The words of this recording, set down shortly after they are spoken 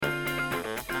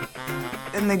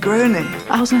a Negroni.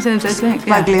 I was going to say the same thing.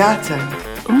 Yeah. Spagliato.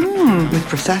 With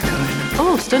Prosecco in it.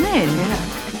 Oh, stunning. Yeah.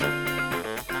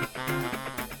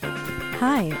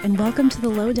 Hi, and welcome to The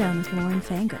Lowdown with Lauren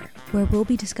Fanger, where we'll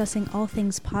be discussing all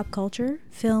things pop culture,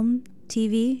 film,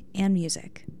 TV, and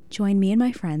music. Join me and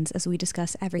my friends as we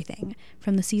discuss everything,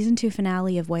 from the Season 2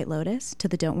 finale of White Lotus to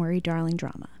the Don't Worry Darling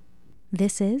drama.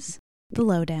 This is The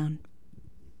Lowdown.